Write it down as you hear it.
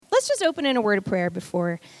let's just open in a word of prayer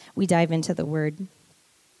before we dive into the word.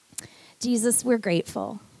 Jesus, we're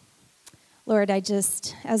grateful. Lord,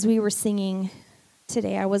 as we were singing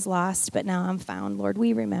today, I was lost, but now I'm found. Lord,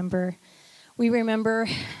 we remember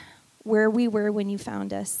where we were when you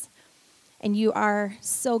found us. And you are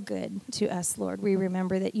so good to us, Lord. We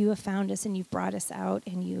remember that you have found us and you've brought us out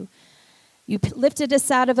and you lifted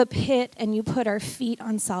us out of a pit and you put our feet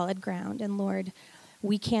on solid ground. And Lord,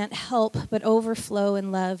 we can't help but overflow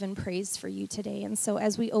in love and praise for you today. And so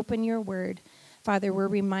as we open your word, Father, we're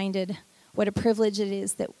reminded what a privilege it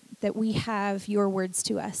is that we have your words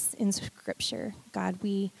to us in Scripture. God,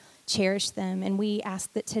 we cherish them, and we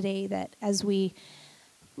ask that today that as we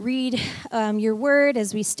read your word,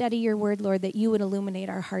 as we study your word, Lord, that you would illuminate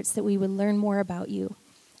our hearts, that we would learn more about you,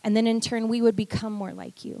 and then in turn we would become more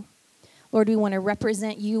like you. Lord, we want to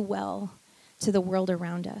represent you well to the world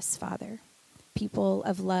around us, Father. People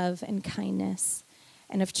of love and kindness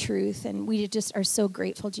and of truth. And we just are so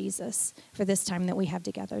grateful, Jesus, for this time that we have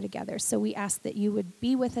together. So we ask that you would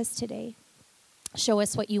be with us today. Show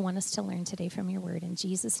us what you want us to learn today from your word. In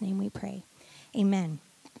Jesus' name we pray. Amen.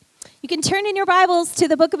 You can turn in your Bibles to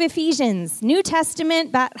the book of Ephesians, New Testament,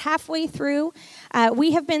 about halfway through.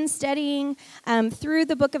 We have been studying through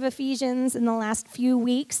the book of Ephesians in the last few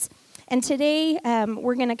weeks. And today,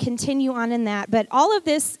 we're going to continue on in that. But all of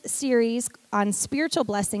this series on spiritual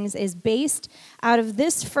blessings is based out of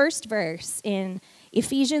this first verse in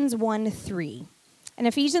Ephesians 1:3. And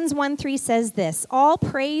Ephesians 1:3 says this: "All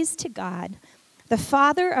praise to God, the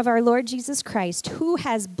Father of our Lord Jesus Christ, who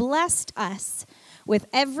has blessed us with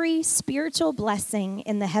every spiritual blessing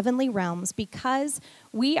in the heavenly realms because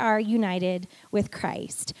we are united with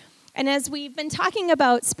Christ." And as we've been talking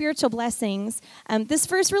about spiritual blessings, this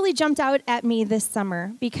verse really jumped out at me this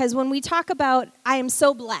summer, because when we talk about I am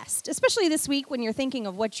so blessed, especially this week when you're thinking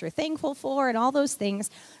of what you're thankful for and all those things,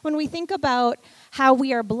 when we think about how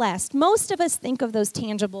we are blessed, most of us think of those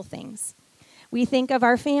tangible things. We think of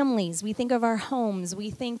our families, we think of our homes, we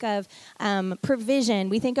think of provision,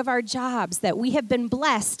 we think of our jobs, that we have been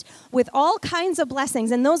blessed with all kinds of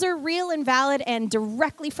blessings, and those are real and valid and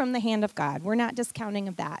directly from the hand of God. We're not discounting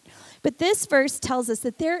of that. But this verse tells us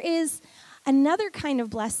that there is another kind of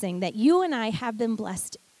blessing that you and I have been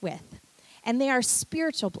blessed with, and they are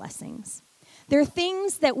spiritual blessings. They're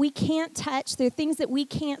things that we can't touch, they're things that we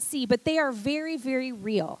can't see, but they are very, very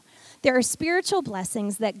real. There are spiritual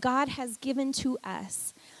blessings that God has given to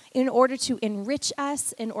us in order to enrich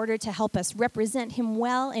us, in order to help us represent him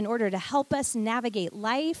well, in order to help us navigate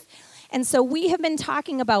life. And so we have been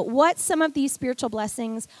talking about what some of these spiritual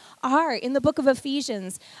blessings are. In the book of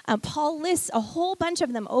Ephesians, Paul lists a whole bunch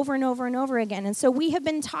of them over and over and over again. And so we have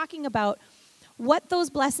been talking about what those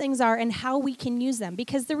blessings are and how we can use them,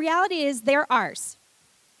 because the reality is they're ours.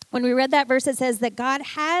 When we read that verse, it says that God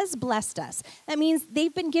has blessed us. That means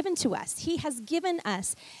they've been given to us. He has given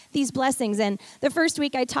us these blessings. And the first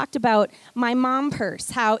week I talked about my mom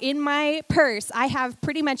purse, how in my purse I have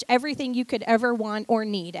pretty much everything you could ever want or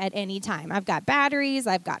need at any time. I've got batteries,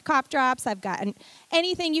 I've got cough drops, I've got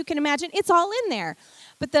anything you can imagine. It's all in there.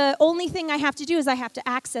 But the only thing I have to do is I have to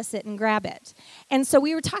access it and grab it. And so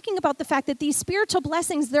we were talking about the fact that these spiritual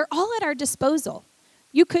blessings, they're all at our disposal.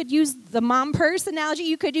 You could use the mom purse analogy.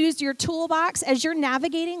 You could use your toolbox as you're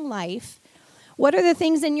navigating life. What are the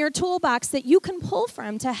things in your toolbox that you can pull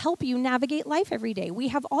from to help you navigate life every day? We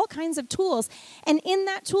have all kinds of tools. And in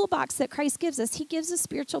that toolbox that Christ gives us, he gives us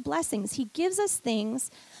spiritual blessings. He gives us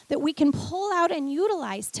things that we can pull out and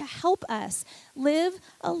utilize to help us live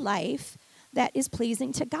a life that is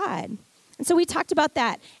pleasing to God. And so we talked about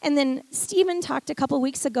that. And then Stephen talked a couple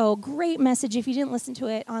weeks ago, great message. If you didn't listen to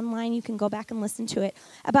it online, you can go back and listen to it,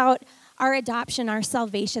 about our adoption, our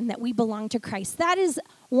salvation, that we belong to Christ. That is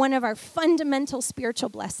one of our fundamental spiritual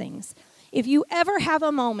blessings. If you ever have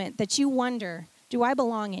a moment that you wonder, do I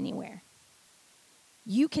belong anywhere?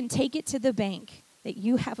 You can take it to the bank that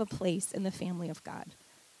you have a place in the family of God.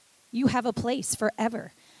 You have a place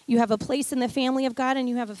forever. You have a place in the family of God, and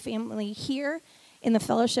you have a family here in the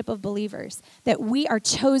fellowship of believers, that we are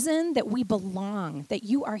chosen, that we belong, that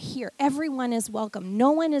you are here. Everyone is welcome.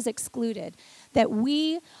 No one is excluded, that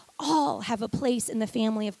we all have a place in the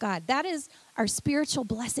family of God. That is our spiritual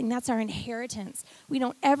blessing. That's our inheritance. We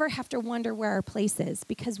don't ever have to wonder where our place is,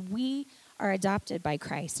 because we are adopted by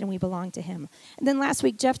Christ and we belong to him. And then last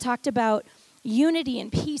week, Jeff talked about unity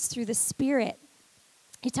and peace through the Spirit.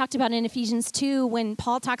 He talked about in Ephesians 2 when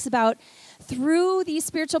Paul talks about through these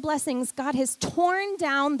spiritual blessings, God has torn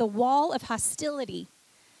down the wall of hostility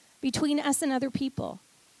between us and other people.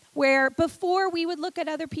 where before we would look at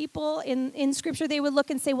other people in Scripture, they would look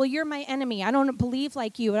and say, well, you're my enemy. I don't believe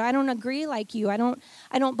like you, and I don't agree like you. I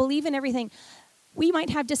don't believe in everything. We might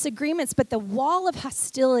have disagreements, but the wall of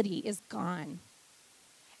hostility is gone.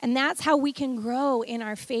 And that's how we can grow in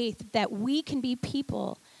our faith, that we can be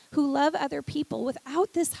people who love other people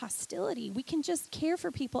without this hostility. We can just care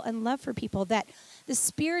for people and love for people. That the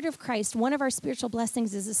Spirit of Christ, one of our spiritual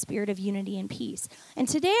blessings, is a spirit of unity and peace. And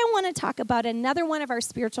today I want to talk about another one of our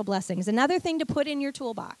spiritual blessings, another thing to put in your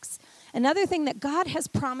toolbox, another thing that God has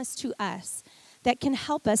promised to us that can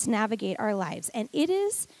help us navigate our lives. And it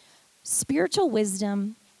is spiritual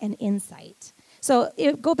wisdom and insight. So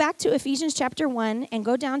go back to Ephesians chapter 1 and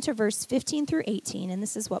go down to verse 15 through 18, and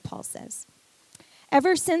this is what Paul says.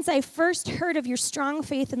 Ever since I first heard of your strong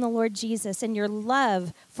faith in the Lord Jesus and your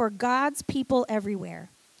love for God's people everywhere,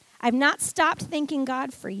 I've not stopped thanking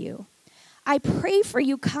God for you. I pray for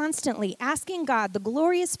you constantly, asking God, the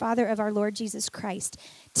glorious Father of our Lord Jesus Christ,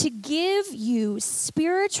 to give you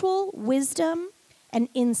spiritual wisdom and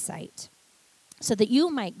insight so that you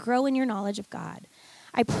might grow in your knowledge of God.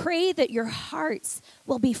 I pray that your hearts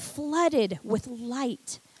will be flooded with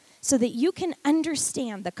light so that you can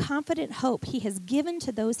understand the confident hope he has given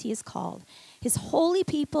to those he has called, his holy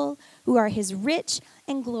people who are his rich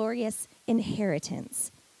and glorious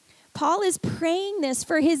inheritance. Paul is praying this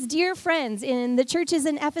for his dear friends in the churches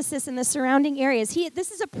in Ephesus and the surrounding areas.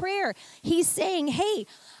 This is a prayer. He's saying, hey,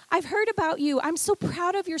 I've heard about you. I'm so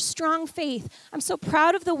proud of your strong faith. I'm so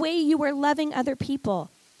proud of the way you are loving other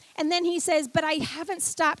people. And then he says, but I haven't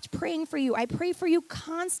stopped praying for you. I pray for you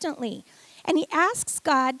constantly. And he asks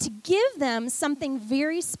God to give them something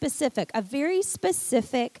very specific, a very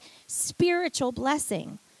specific spiritual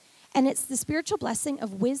blessing. And it's the spiritual blessing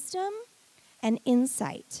of wisdom and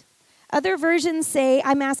insight. Other versions say,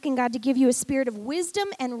 I'm asking God to give you a spirit of wisdom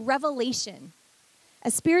and revelation.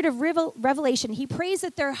 A spirit of revelation. He prays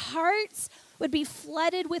that their hearts would be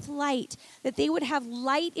flooded with light, that they would have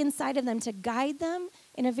light inside of them to guide them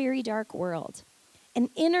in a very dark world. An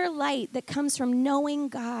inner light that comes from knowing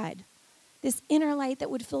God. This inner light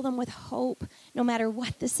that would fill them with hope no matter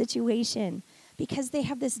what the situation, because they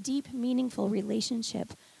have this deep, meaningful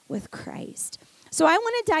relationship with Christ. So I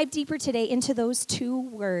want to dive deeper today into those two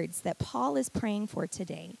words that Paul is praying for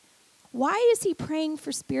today. Why is he praying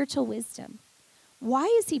for spiritual wisdom? Why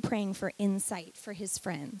is he praying for insight for his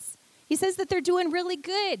friends? He says that they're doing really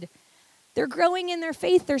good. They're growing in their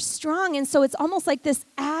faith. They're strong. And so it's almost like this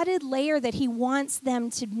added layer that he wants them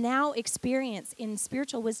to now experience in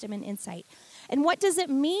spiritual wisdom and insight. And what does it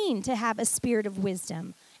mean to have a spirit of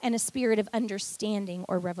wisdom and a spirit of understanding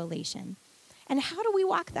or revelation? And how do we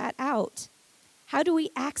walk that out? How do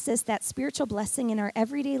we access that spiritual blessing in our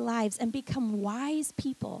everyday lives and become wise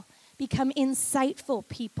people, become insightful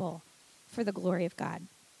people for the glory of God?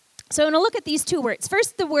 So I'm going to look at these two words.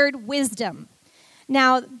 First, the word wisdom.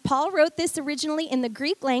 Now, Paul wrote this originally in the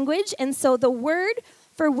Greek language, and so the word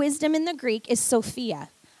for wisdom in the Greek is Sophia.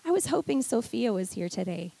 I was hoping Sophia was here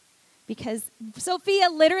today because Sophia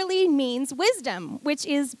literally means wisdom, which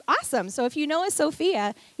is awesome. So if you know a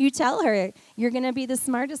Sophia, you tell her you're going to be the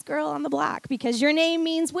smartest girl on the block because your name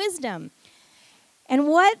means wisdom. And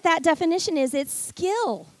what that definition is, it's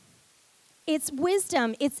skill, it's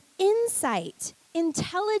wisdom, it's insight,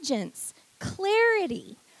 intelligence,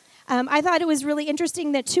 clarity. I thought it was really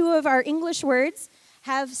interesting that two of our English words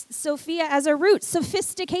have Sophia as a root.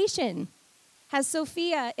 Sophistication has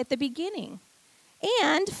Sophia at the beginning.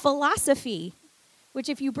 And philosophy, which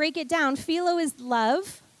if you break it down, philo is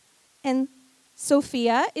love and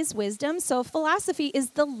Sophia is wisdom. So philosophy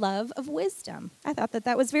is the love of wisdom. I thought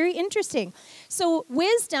that was very interesting. So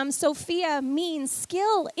wisdom, Sophia, means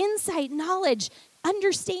skill, insight, knowledge,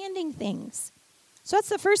 understanding things. So that's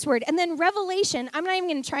the first word. And then revelation, I'm not even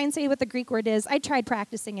going to try and say what the Greek word is. I tried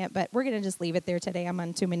practicing it, but we're going to just leave it there today. I'm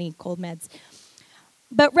on too many cold meds.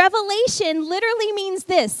 But revelation literally means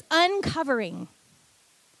this, uncovering.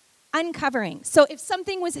 Uncovering. So if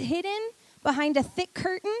something was hidden behind a thick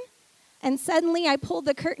curtain and suddenly I pulled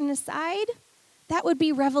the curtain aside, that would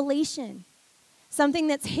be revelation. Something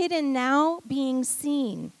that's hidden now being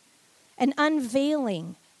seen. An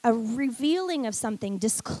unveiling, a revealing of something,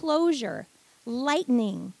 disclosure.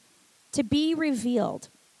 Lightning, to be revealed.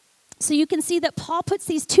 So you can see that Paul puts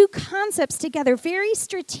these two concepts together very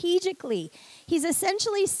strategically. He's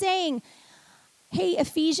essentially saying, hey,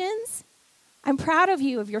 Ephesians, I'm proud of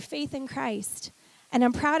you, of your faith in Christ, and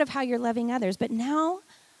I'm proud of how you're loving others, but now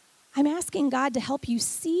I'm asking God to help you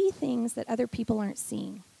see things that other people aren't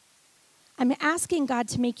seeing. I'm asking God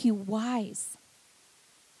to make you wise.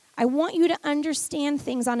 I want you to understand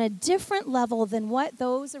things on a different level than what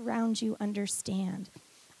those around you understand.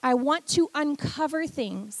 I want to uncover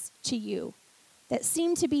things to you that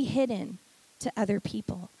seem to be hidden to other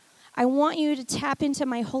people. I want you to tap into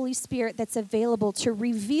my Holy Spirit that's available to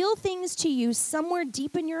reveal things to you somewhere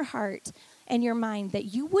deep in your heart and your mind that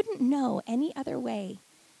you wouldn't know any other way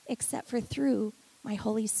except for through my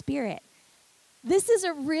Holy Spirit. This is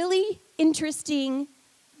a really interesting,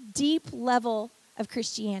 deep level of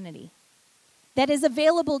Christianity that is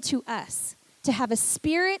available to us, to have a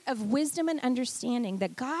spirit of wisdom and understanding,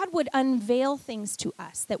 that God would unveil things to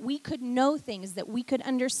us, that we could know things, that we could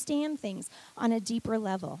understand things on a deeper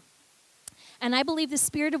level. And I believe the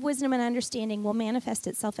spirit of wisdom and understanding will manifest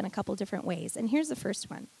itself in a couple different ways. And here's the first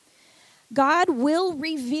one. God will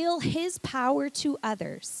reveal his power to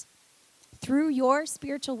others through your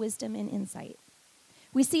spiritual wisdom and insight.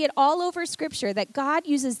 We see it all over Scripture that God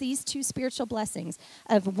uses these two spiritual blessings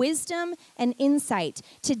of wisdom and insight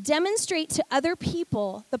to demonstrate to other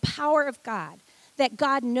people the power of God, that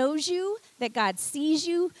God knows you, that God sees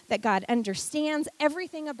you, that God understands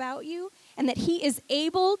everything about you, and that he is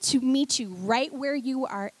able to meet you right where you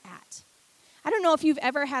are at. I don't know if you've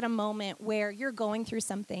ever had a moment where you're going through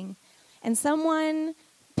something and someone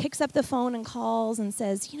picks up the phone and calls and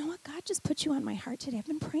says, you know what, God just put you on my heart today. I've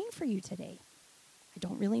been praying for you today. I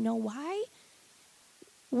don't really know why.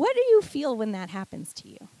 What do you feel when that happens to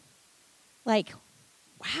you? Like,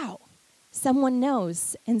 wow, someone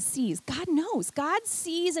knows and sees. God knows. God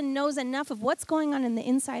sees and knows enough of what's going on in the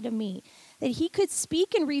inside of me that he could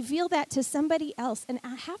speak and reveal that to somebody else and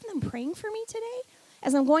have them praying for me today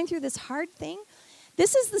as I'm going through this hard thing.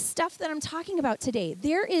 This is the stuff that I'm talking about today.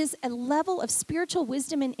 There is a level of spiritual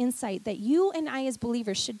wisdom and insight that you and I as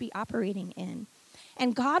believers should be operating in.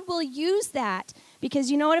 And God will use that because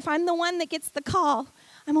you know what? If I'm the one that gets the call,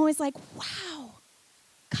 I'm always like, wow,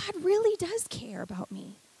 God really does care about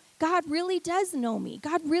me. God really does know me.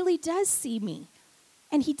 God really does see me.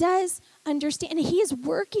 And he does understand. And he is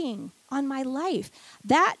working on my life.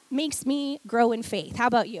 That makes me grow in faith. How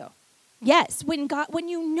about you? Yes, when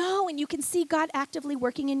you know and you can see God actively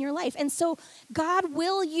working in your life. And so God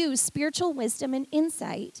will use spiritual wisdom and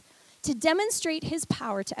insight to demonstrate his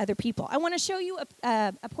power to other people. I want to show you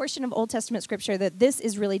a portion of Old Testament scripture that this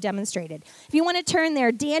is really demonstrated. If you want to turn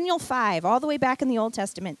there, Daniel 5, all the way back in the Old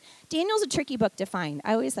Testament. Daniel's a tricky book to find.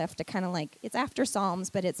 I always have to kind of it's after Psalms,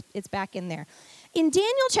 but it's back in there. In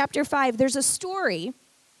Daniel chapter 5, there's a story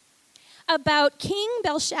about King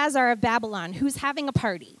Belshazzar of Babylon who's having a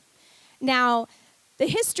party. Now, the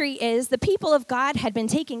history is the people of God had been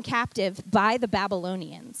taken captive by the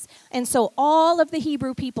Babylonians. And so all of the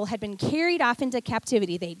Hebrew people had been carried off into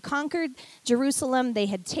captivity. They'd conquered Jerusalem. They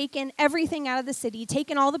had taken everything out of the city,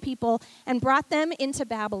 taken all the people, and brought them into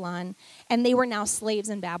Babylon. And they were now slaves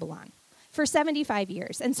in Babylon for 75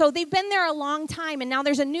 years. And so they've been there a long time, and now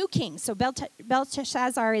there's a new king. So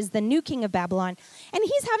Belshazzar is the new king of Babylon. And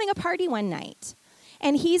he's having a party one night.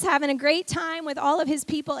 And he's having a great time with all of his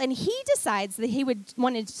people, and he decides that he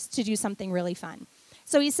wanted to do something really fun.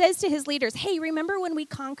 So he says to his leaders, hey, remember when we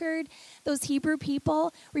conquered those Hebrew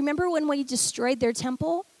people? Remember when we destroyed their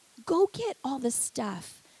temple? Go get all the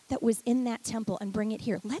stuff that was in that temple and bring it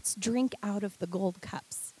here. Let's drink out of the gold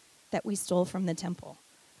cups that we stole from the temple.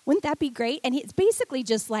 Wouldn't that be great? And it's basically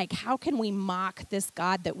just like, how can we mock this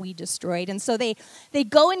God that we destroyed? And so they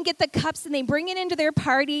go and get the cups and they bring it into their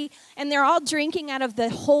party, and they're all drinking out of the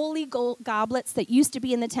holy gold goblets that used to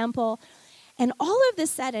be in the temple. And all of a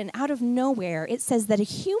sudden, out of nowhere, it says that a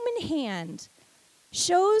human hand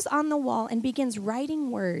shows on the wall and begins writing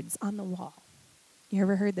words on the wall. You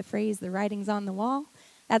ever heard the phrase, the writing's on the wall?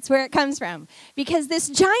 That's where it comes from. Because this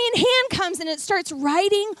giant hand comes and it starts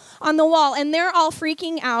writing on the wall. And they're all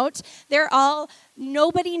freaking out.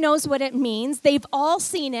 Nobody knows what it means. They've all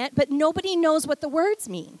seen it, but nobody knows what the words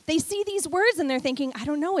mean. They see these words and they're thinking, I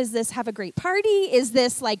don't know, is this have a great party? Is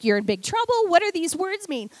this like you're in big trouble? What do these words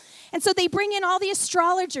mean? And so they bring in all the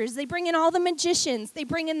astrologers. They bring in all the magicians. They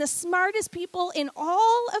bring in the smartest people in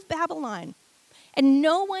all of Babylon. And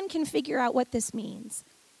no one can figure out what this means.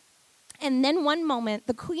 And then one moment,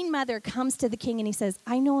 the queen mother comes to the king and he says,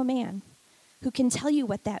 I know a man who can tell you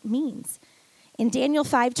what that means. In Daniel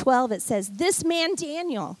 5:12, it says, this man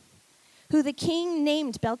Daniel, who the king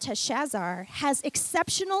named Belteshazzar, has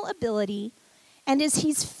exceptional ability and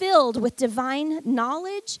he's filled with divine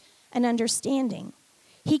knowledge and understanding.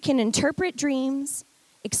 He can interpret dreams,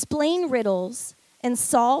 explain riddles, and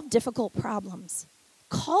solve difficult problems.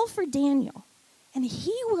 Call for Daniel, and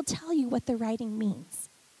he will tell you what the writing means.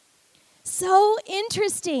 So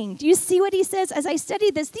interesting. Do you see what he says? As I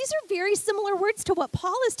studied this, these are very similar words to what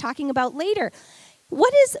Paul is talking about later.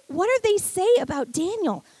 What do they say about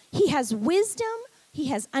Daniel? He has wisdom, He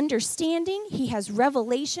has understanding, he has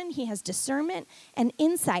revelation, he has discernment and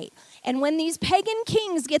insight. And when these pagan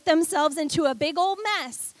kings get themselves into a big old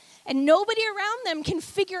mess and nobody around them can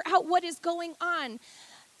figure out what is going on,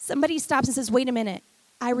 somebody stops and says, wait a minute,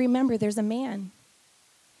 I remember there's a man.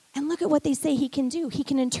 And look at what they say he can do. He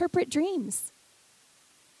can interpret dreams.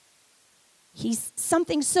 He's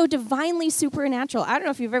something so divinely supernatural. I don't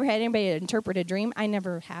know if you've ever had anybody interpret a dream. I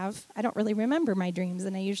never have. I don't really remember my dreams,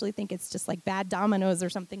 and I usually think it's just like bad dominoes or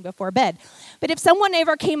something before bed. But if someone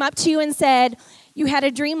ever came up to you and said, you had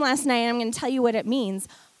a dream last night, and I'm going to tell you what it means,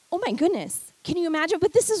 oh my goodness, can you imagine?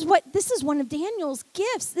 But this is one of Daniel's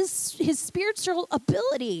gifts, this his spiritual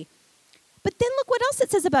ability. But then look what else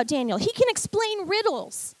it says about Daniel. He can explain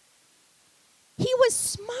riddles. He was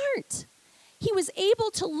smart. He was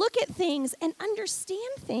able to look at things and understand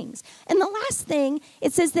things. And the last thing,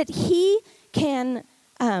 it says that he can,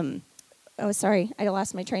 I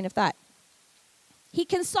lost my train of thought. He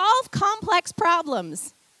can solve complex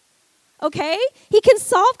problems, okay? He can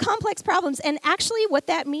solve complex problems. And actually what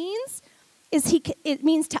that means is it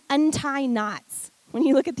means to untie knots when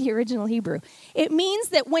you look at the original Hebrew. It means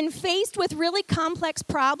that when faced with really complex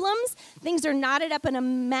problems, things are knotted up in a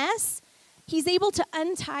mess, he's able to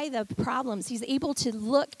untie the problems. He's able to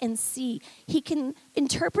look and see. He can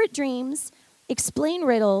interpret dreams, explain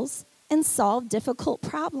riddles, and solve difficult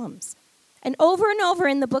problems. And over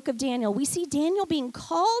in the book of Daniel, we see Daniel being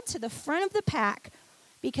called to the front of the pack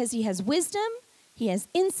because he has wisdom, he has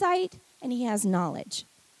insight, and he has knowledge.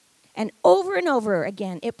 And over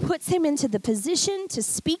again, it puts him into the position to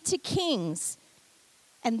speak to kings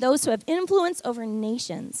and those who have influence over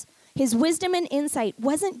nations. His wisdom and insight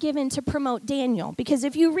wasn't given to promote Daniel, because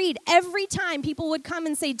if you read, every time people would come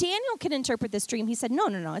and say, Daniel can interpret this dream, he said, no,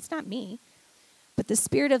 it's not me. But the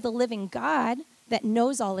Spirit of the living God that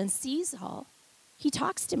knows all and sees all, he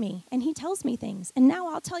talks to me and he tells me things. And now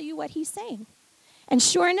I'll tell you what he's saying. And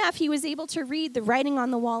sure enough, he was able to read the writing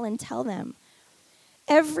on the wall and tell them.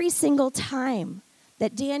 Every single time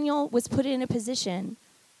that Daniel was put in a position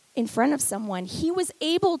in front of someone, he was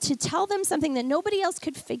able to tell them something that nobody else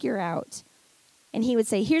could figure out. And he would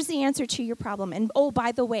say, here's the answer to your problem. And oh,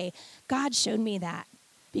 by the way, God showed me that,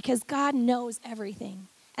 because God knows everything.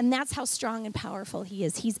 And that's how strong and powerful he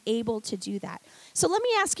is. He's able to do that. So let me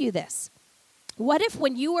ask you this. What if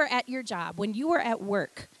when you were at your job, when you were at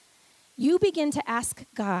work, you begin to ask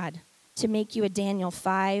God to make you a Daniel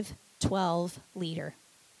 5:12 leader?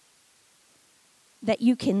 That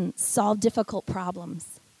you can solve difficult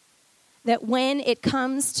problems. That when it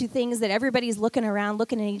comes to things that everybody's looking around,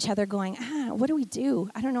 looking at each other going, what do we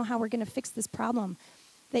do? I don't know how we're going to fix this problem.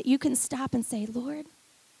 That you can stop and say, Lord,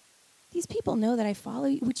 these people know that I follow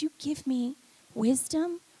you. Would you give me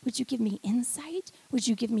wisdom? Would you give me insight? Would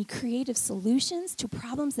you give me creative solutions to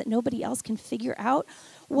problems that nobody else can figure out?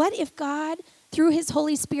 What if God, through his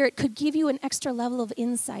Holy Spirit, could give you an extra level of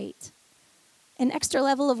insight? An extra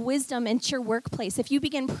level of wisdom into your workplace. If you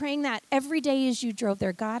begin praying that every day as you drove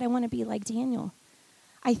there, God, I want to be like Daniel.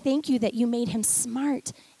 I thank you that you made him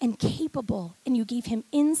smart and capable, and you gave him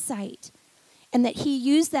insight, and that he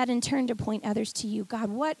used that in turn to point others to you. God,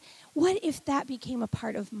 what if that became a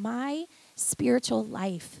part of my spiritual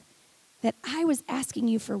life? That I was asking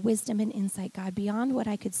you for wisdom and insight, God, beyond what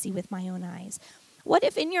I could see with my own eyes. What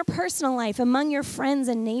if in your personal life, among your friends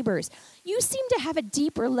and neighbors, you seem to have a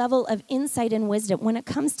deeper level of insight and wisdom when it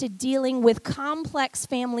comes to dealing with complex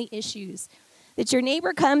family issues? That your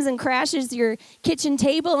neighbor comes and crashes your kitchen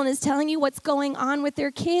table and is telling you what's going on with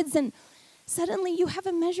their kids, and suddenly you have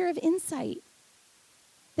a measure of insight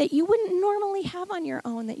that you wouldn't normally have on your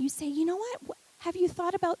own, that you say, you know what, have you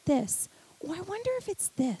thought about this? Oh, I wonder if it's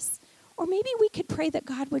this. Or maybe we could pray that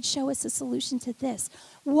God would show us a solution to this.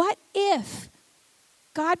 What if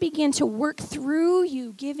God began to work through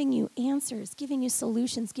you, giving you answers, giving you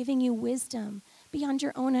solutions, giving you wisdom beyond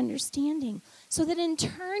your own understanding, so that in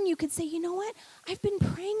turn you could say, you know what, I've been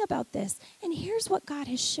praying about this, and here's what God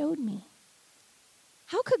has showed me.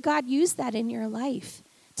 How could God use that in your life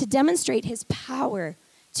to demonstrate his power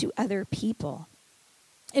to other people?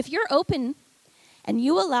 If you're open and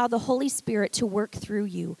you allow the Holy Spirit to work through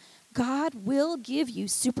you, God will give you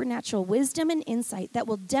supernatural wisdom and insight that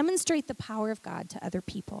will demonstrate the power of God to other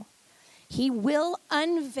people. He will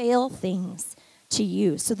unveil things to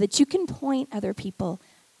you so that you can point other people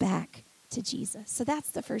back to Jesus. So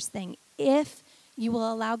that's the first thing. If you will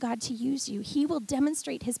allow God to use you, he will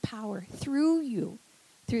demonstrate his power through you,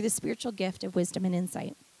 through the spiritual gift of wisdom and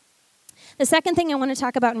insight. The second thing I want to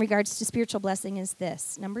talk about in regards to spiritual blessing is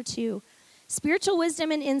this. Number 2, spiritual wisdom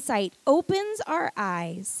and insight opens our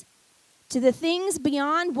eyes to the things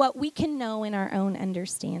beyond what we can know in our own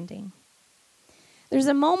understanding. There's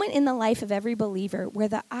a moment in the life of every believer where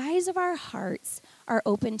the eyes of our hearts are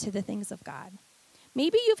open to the things of God.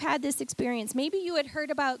 Maybe you've had this experience. Maybe you had heard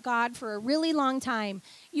about God for a really long time.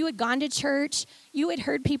 You had gone to church. You had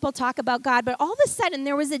heard people talk about God. But all of a sudden,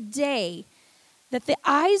 there was a day that the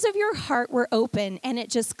eyes of your heart were open and it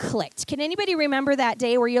just clicked. Can anybody remember that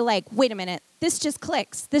day where you're like, wait a minute, this just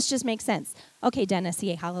clicks. This just makes sense. Okay, Dennis,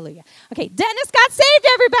 yay, hallelujah. Okay, Dennis got saved,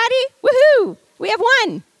 everybody. Woohoo! We have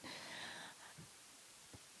one.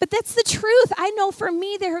 But that's the truth. I know for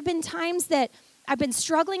me, there have been times that I've been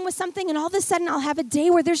struggling with something, and all of a sudden I'll have a day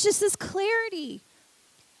where there's just this clarity.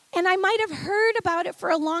 And I might have heard about it for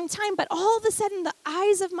a long time, but all of a sudden the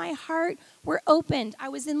eyes of my heart were opened. I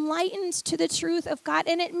was enlightened to the truth of God,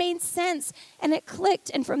 and it made sense, and it clicked.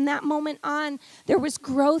 And from that moment on, there was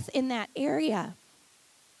growth in that area.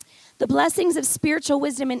 The blessings of spiritual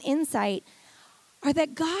wisdom and insight are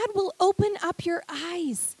that God will open up your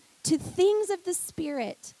eyes to things of the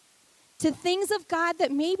Spirit, to things of God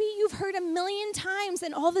that maybe you've heard a million times,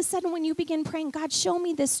 and all of a sudden when you begin praying, God, show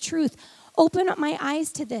me this truth. Open up my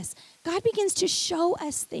eyes to this. God begins to show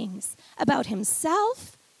us things about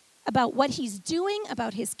himself, about what he's doing,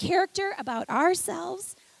 about his character, about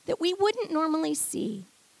ourselves that we wouldn't normally see.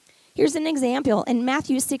 Here's an example in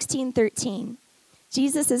Matthew 16:13.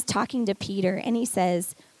 Jesus is talking to Peter, and he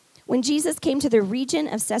says, when Jesus came to the region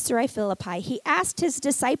of Caesarea Philippi, he asked his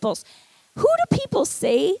disciples, who do people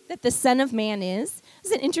say that the Son of Man is?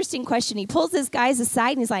 It's an interesting question. He pulls his guys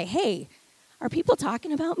aside, and he's like, hey, are people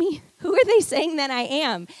talking about me? Who are they saying that I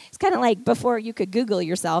am? It's kind of like before you could Google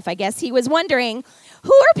yourself, I guess. He was wondering,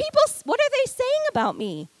 what are they saying about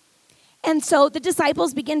me? And so the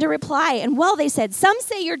disciples begin to reply. And well, they said, some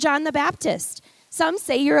say you're John the Baptist. Some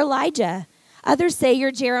say you're Elijah. Others say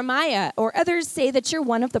you're Jeremiah. Or others say that you're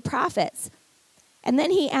one of the prophets. And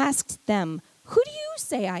then he asked them, who do you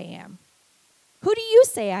say I am? Who do you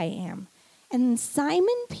say I am? And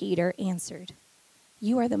Simon Peter answered,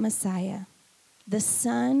 you are the Messiah, the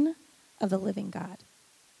Son of the living God.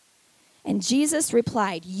 And Jesus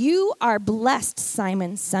replied, you are blessed,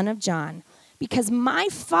 Simon, son of John, because my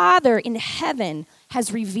Father in heaven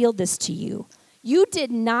has revealed this to you. You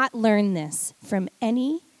did not learn this from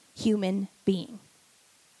any human being.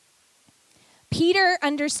 Peter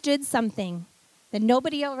understood something that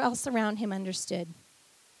nobody else around him understood,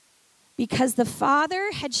 because the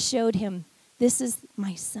Father had showed him, this is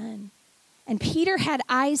my Son. And Peter had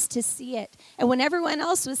eyes to see it. And when everyone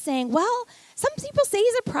else was saying, well, some people say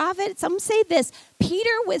he's a prophet, some say this, Peter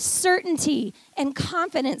with certainty and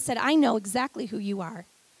confidence said, I know exactly who you are.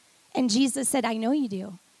 And Jesus said, I know you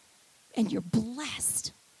do. And you're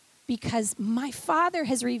blessed because my Father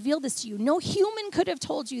has revealed this to you. No human could have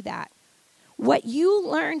told you that. What you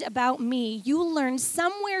learned about me, you learned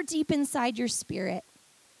somewhere deep inside your spirit.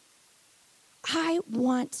 I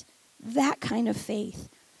want that kind of faith.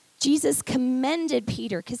 Jesus commended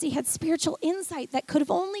Peter because he had spiritual insight that could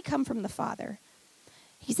have only come from the Father.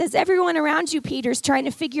 He says, everyone around you, Peter's trying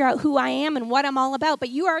to figure out who I am and what I'm all about, but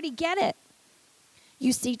you already get it.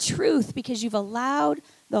 You see truth because you've allowed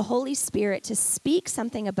the Holy Spirit to speak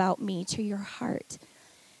something about me to your heart.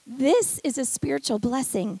 This is a spiritual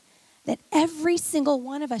blessing that every single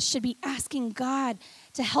one of us should be asking God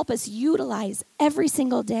to help us utilize every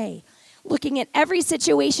single day. Looking at every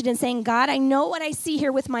situation and saying, God, I know what I see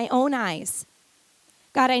here with my own eyes.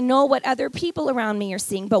 God, I know what other people around me are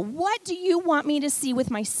seeing, but what do you want me to see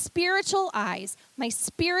with my spiritual eyes, my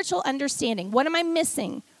spiritual understanding? What am I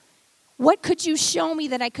missing? What could you show me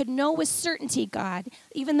that I could know with certainty, God,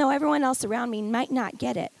 even though everyone else around me might not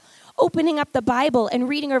get it? Opening up the Bible and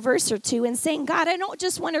reading a verse or two and saying, God, I don't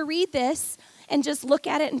just want to read this and just look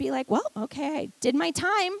at it and be like, well, okay, I did my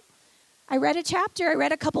time. I read a chapter, I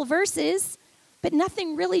read a couple verses, but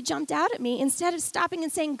nothing really jumped out at me. Instead of stopping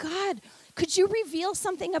and saying, God, could you reveal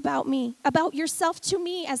something about me, about yourself to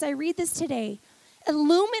me as I read this today?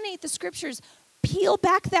 Illuminate the scriptures. Peel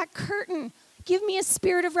back that curtain. Give me a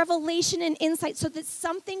spirit of revelation and insight so that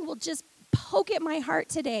something will just poke at my heart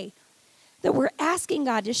today. That we're asking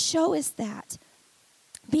God to show us that.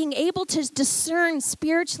 Being able to discern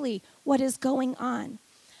spiritually what is going on.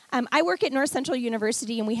 I work at North Central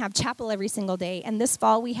University, and we have chapel every single day. And this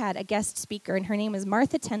fall, we had a guest speaker, and her name is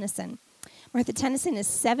Martha Tennyson. Martha Tennyson is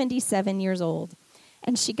 77 years old,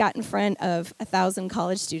 and she got in front of 1,000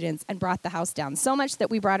 college students and brought the house down. So much that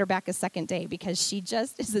we brought her back a second day because she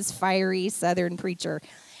just is this fiery Southern preacher.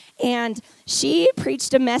 And she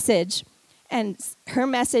preached a message, and her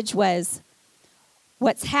message was,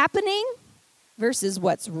 what's happening versus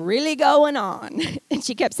what's really going on. And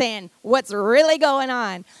she kept saying, what's really going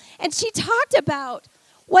on? And she talked about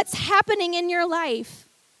what's happening in your life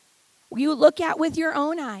you look at with your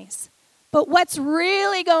own eyes. But what's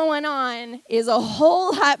really going on is a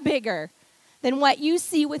whole lot bigger than what you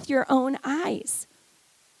see with your own eyes.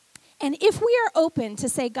 And if we are open to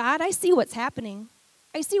say, God, I see what's happening.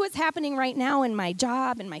 I see what's happening right now in my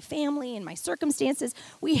job, in my family, in my circumstances.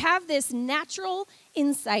 We have this natural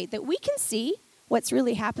insight that we can see what's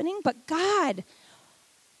really happening. But God,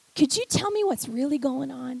 could you tell me what's really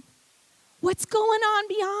going on? What's going on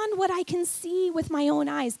beyond what I can see with my own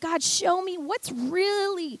eyes? God, show me what's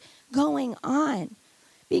really going on.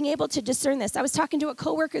 Being able to discern this. I was talking to a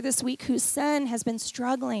coworker this week whose son has been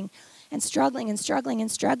struggling. And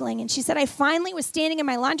she said, I finally was standing in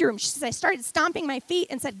my laundry room. She said, I started stomping my feet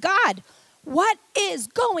and said, God, what is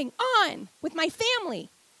going on with my family?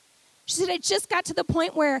 She said, I just got to the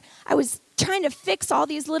point where I was trying to fix all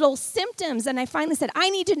these little symptoms. And I finally said, I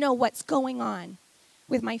need to know what's going on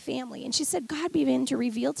with my family. And she said, God began to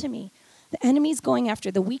reveal to me, the enemy's going after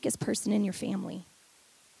the weakest person in your family.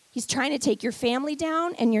 He's trying to take your family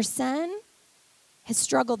down, and your son has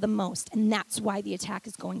struggled the most, and that's why the attack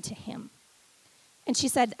is going to him. And she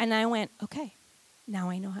said, and I went, okay, now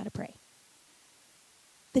I know how to pray.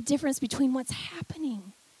 The difference between what's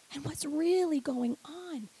happening and what's really going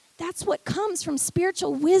on. That's what comes from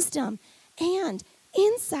spiritual wisdom and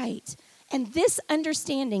insight. And this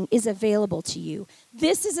understanding is available to you.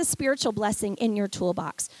 This is a spiritual blessing in your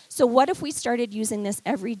toolbox. So what if we started using this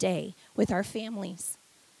every day with our families?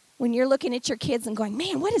 When you're looking at your kids and going,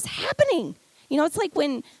 man, what is happening? You know, it's like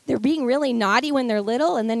when they're being really naughty when they're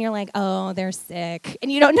little, and then you're like, oh, they're sick.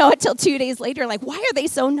 And you don't know it till 2 days later, like, why are they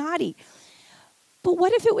so naughty? But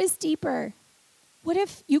what if it was deeper? What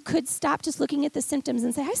if you could stop just looking at the symptoms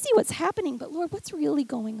and say, I see what's happening, but Lord, what's really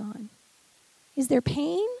going on? Is there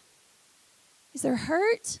pain? Is there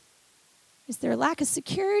hurt? Is there lack of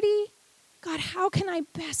security? God, how can I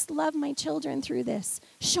best love my children through this?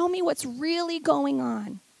 Show me what's really going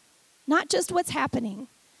on. Not just what's happening,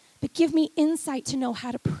 but give me insight to know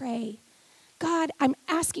how to pray. God, I'm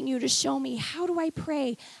asking you to show me, how do I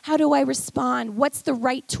pray? How do I respond? What's the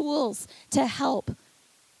right tools to help?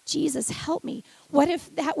 Jesus, help me. What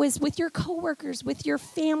if that was with your coworkers, with your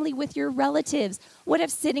family, with your relatives? What if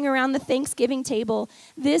sitting around the Thanksgiving table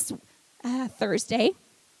this Thursday,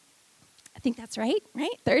 I think that's right?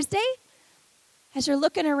 Thursday? As you're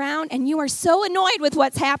looking around and you are so annoyed with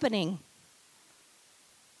what's happening,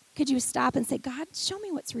 could you stop and say, God, show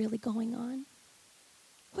me what's really going on?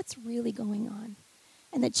 What's really going on?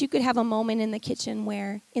 And that you could have a moment in the kitchen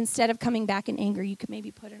where instead of coming back in anger, you could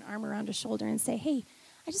maybe put an arm around a shoulder and say, hey,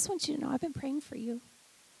 I just want you to know I've been praying for you.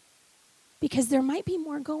 Because there might be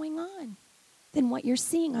more going on than what you're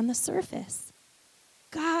seeing on the surface.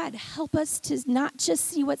 God, help us to not just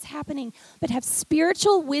see what's happening, but have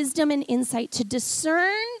spiritual wisdom and insight to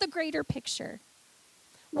discern the greater picture.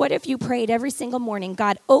 What if you prayed every single morning,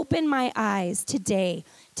 God, open my eyes today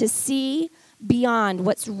to see beyond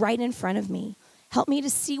what's right in front of me. Help me to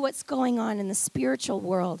see what's going on in the spiritual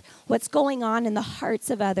world, what's going on in the hearts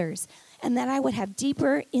of others, and that I would have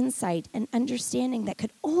deeper insight and understanding that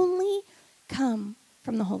could only come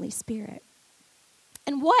from the Holy Spirit.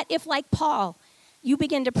 And what if, like Paul, you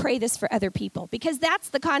begin to pray this for other people? Because that's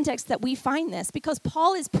the context that we find this, because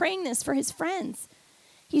Paul is praying this for his friends.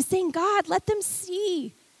 He's saying, God, let them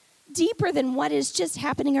see deeper than what is just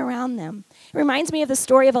happening around them. It reminds me of the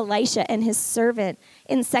story of Elisha and his servant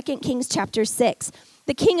in 2 Kings chapter 6.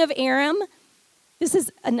 The king of Aram, this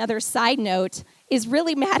is another side note, is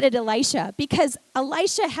really mad at Elisha because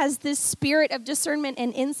Elisha has this spirit of discernment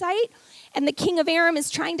and insight, and the king of Aram is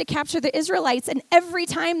trying to capture the Israelites, and every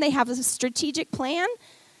time they have a strategic plan,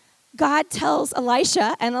 God tells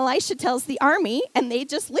Elisha, and Elisha tells the army, and they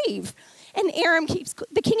just leave. And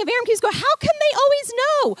the king of Aram keeps going, how can they always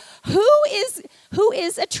know who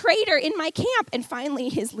is a traitor in my camp? And finally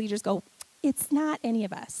his leaders go, it's not any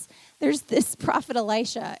of us. There's this prophet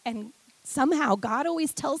Elisha, and somehow God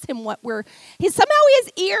always tells him somehow he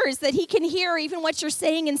has ears that he can hear even what you're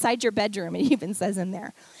saying inside your bedroom, it even says in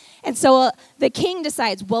there. And so the king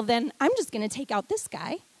decides, well then I'm just going to take out this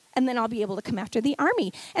guy, and then I'll be able to come after the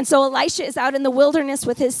army. And so Elisha is out in the wilderness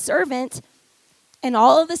with his servant, and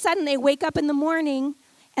all of a sudden, they wake up in the morning,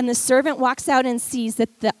 and the servant walks out and sees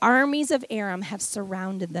that the armies of Aram have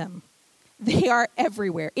surrounded them. They are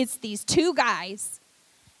everywhere. It's these two guys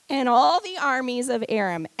and all the armies of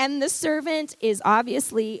Aram. And the servant is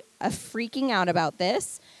obviously freaking out about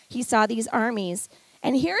this. He saw these armies.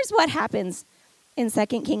 And here's what happens in 2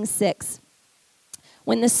 Kings 6.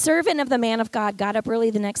 When the servant of the man of God got up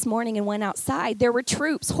early the next morning and went outside, there were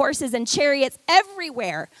troops, horses, and chariots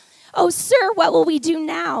everywhere. Oh, sir, what will we do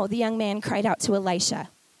now? The young man cried out to Elisha.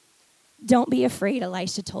 "Don't be afraid,"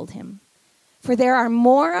 Elisha told him, "for there are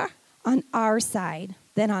more on our side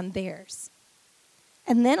than on theirs."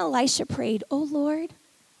 And then Elisha prayed, "Oh Lord,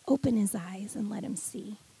 open his eyes and let him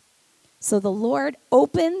see." So the Lord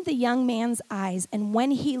opened the young man's eyes, and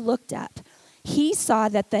when he looked up, he saw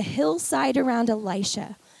that the hillside around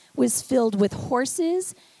Elisha was filled with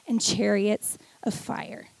horses and chariots of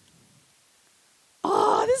fire.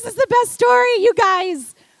 Oh, this is the best story, you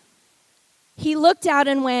guys. He looked out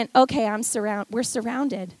and went, "Okay, we're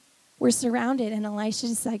surrounded. We're surrounded." And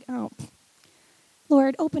Elisha's like, "Oh,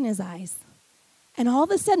 Lord, open his eyes." And all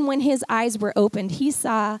of a sudden, when his eyes were opened, he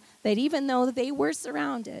saw that even though they were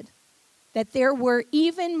surrounded, that there were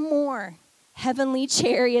even more heavenly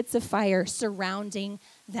chariots of fire surrounding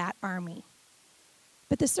that army.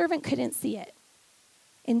 But the servant couldn't see it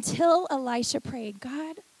until Elisha prayed,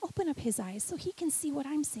 "God, open up his eyes so he can see what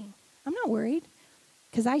I'm seeing. I'm not worried,"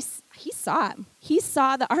 because he saw him. He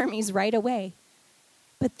saw the armies right away.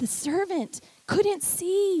 But the servant couldn't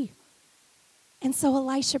see. And so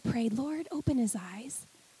Elisha prayed, "Lord, open his eyes.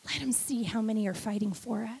 Let him see how many are fighting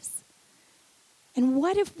for us." And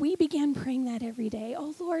what if we began praying that every day?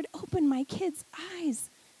 "Oh, Lord, open my kids' eyes,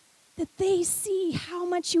 that they see how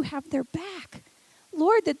much you have their back.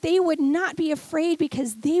 Lord, that they would not be afraid,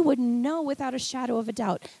 because they would know without a shadow of a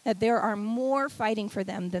doubt that there are more fighting for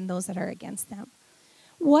them than those that are against them."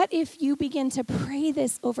 What if you begin to pray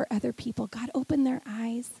this over other people? God, open their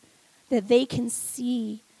eyes that they can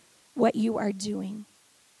see what you are doing.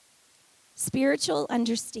 Spiritual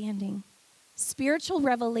understanding, spiritual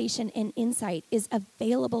revelation and insight is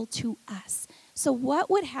available to us. So what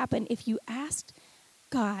would happen if you asked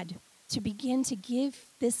God to begin to give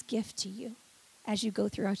this gift to you as you go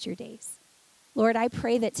throughout your days? Lord, I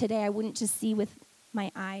pray that today I wouldn't just see with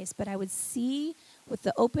my eyes, but I would see with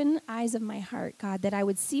the open eyes of my heart, God, that I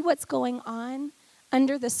would see what's going on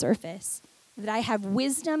under the surface, that I have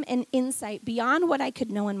wisdom and insight beyond what I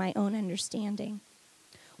could know in my own understanding.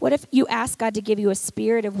 What if you ask God to give you a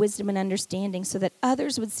spirit of wisdom and understanding so that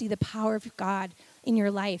others would see the power of God in your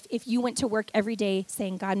life? If you went to work every day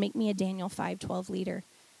saying, "God, make me a Daniel 5:12 leader,"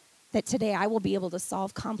 that today I will be able to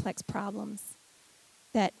solve complex problems,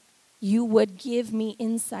 that you would give me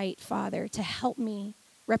insight, Father, to help me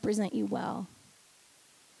represent you well.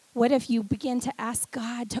 What if you begin to ask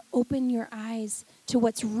God to open your eyes to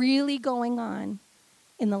what's really going on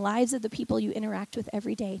in the lives of the people you interact with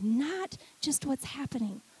every day? Not just what's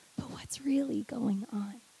happening, but what's really going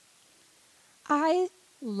on. I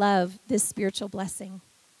love this spiritual blessing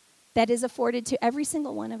that is afforded to every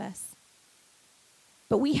single one of us.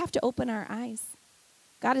 But we have to open our eyes.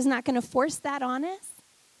 God is not going to force that on us.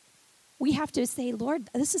 We have to say,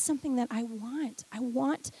 "Lord, this is something that I want. I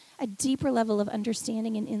want a deeper level of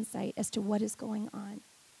understanding and insight as to what is going on."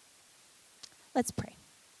 Let's pray.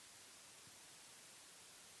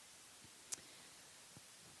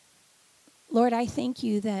 Lord, I thank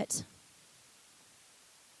you that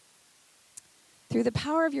through the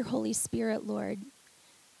power of your Holy Spirit, Lord,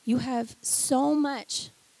 you have so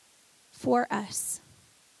much for us.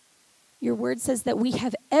 Your word says that we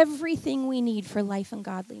have everything we need for life and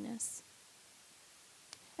godliness.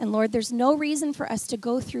 And Lord, there's no reason for us to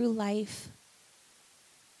go through life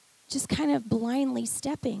just kind of blindly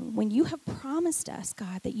stepping when you have promised us,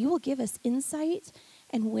 God, that you will give us insight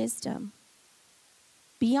and wisdom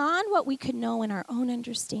beyond what we could know in our own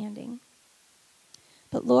understanding.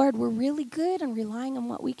 But Lord, we're really good on relying on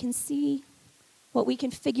what we can see, what we can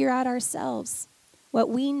figure out ourselves, what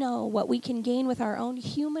we know, what we can gain with our own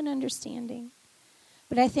human understanding.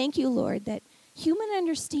 But I thank you, Lord, that human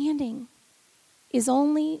understanding is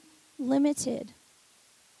only limited.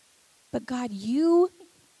 But God, you,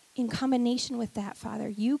 in combination with that, Father,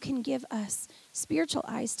 you can give us spiritual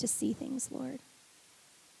eyes to see things, Lord.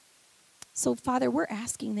 So, Father, we're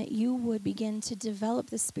asking that you would begin to develop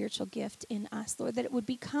this spiritual gift in us, Lord, that it would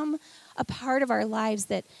become a part of our lives,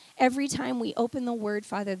 that every time we open the word,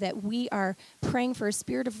 Father, that we are praying for a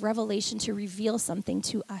spirit of revelation to reveal something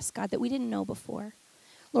to us, God, that we didn't know before.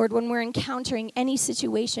 Lord, when we're encountering any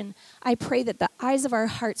situation, I pray that the eyes of our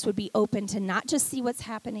hearts would be open to not just see what's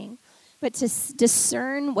happening, but to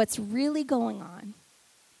discern what's really going on.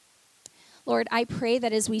 Lord, I pray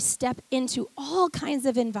that as we step into all kinds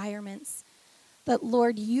of environments, that,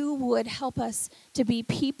 Lord, you would help us to be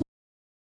people